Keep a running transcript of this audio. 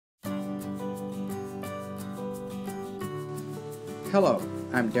Hello,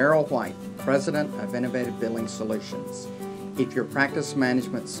 I'm Darrell White, President of Innovative Billing Solutions. If your practice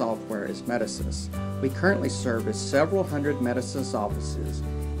management software is Medisys, we currently service several hundred Medisys offices,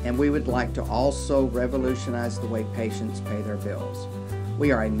 and we would like to also revolutionize the way patients pay their bills.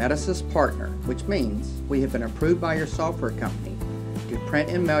 We are a Medisys partner, which means we have been approved by your software company to print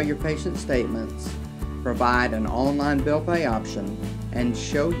and mail your patient statements, provide an online bill pay option, and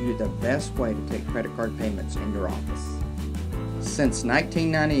show you the best way to take credit card payments in your office. Since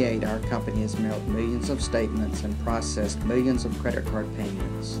 1998, our company has mailed millions of statements and processed millions of credit card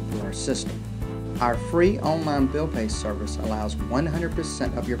payments through our system. Our free online bill pay service allows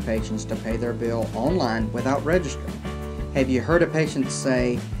 100% of your patients to pay their bill online without registering. Have you heard a patient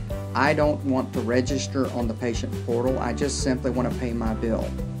say, "I don't want to register on the patient portal, I just simply want to pay my bill"?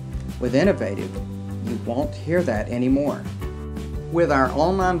 With Innovative, you won't hear that anymore. With our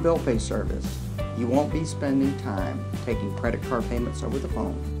online bill pay service, you won't be spending time taking credit card payments over the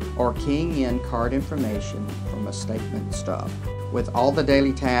phone or keying in card information from a statement stub. With all the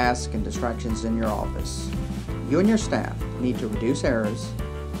daily tasks and distractions in your office, you and your staff need to reduce errors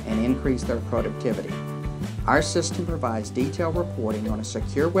and increase their productivity. Our system provides detailed reporting on a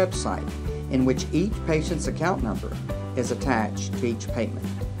secure website in which each patient's account number is attached to each payment.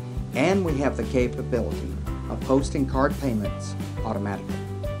 And we have the capability of posting card payments automatically.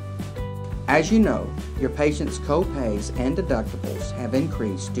 As you know, your patients' co-pays and deductibles have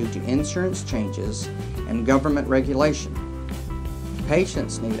increased due to insurance changes and government regulation.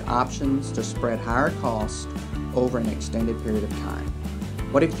 Patients need options to spread higher costs over an extended period of time.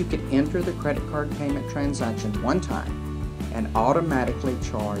 What if you could enter the credit card payment transaction one time and automatically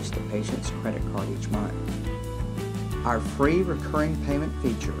charge the patient's credit card each month? Our free recurring payment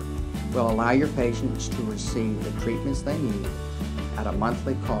feature will allow your patients to receive the treatments they need at a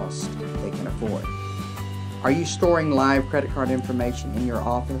monthly cost they can afford. Are you storing live credit card information in your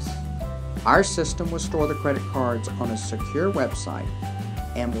office? Our system will store the credit cards on a secure website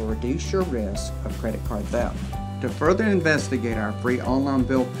and will reduce your risk of credit card theft. To further investigate our free online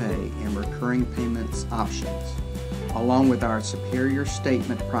bill pay and recurring payments options, along with our superior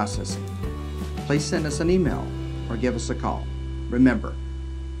statement processing, please send us an email or give us a call. Remember,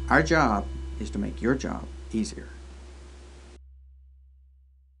 our job is to make your job easier.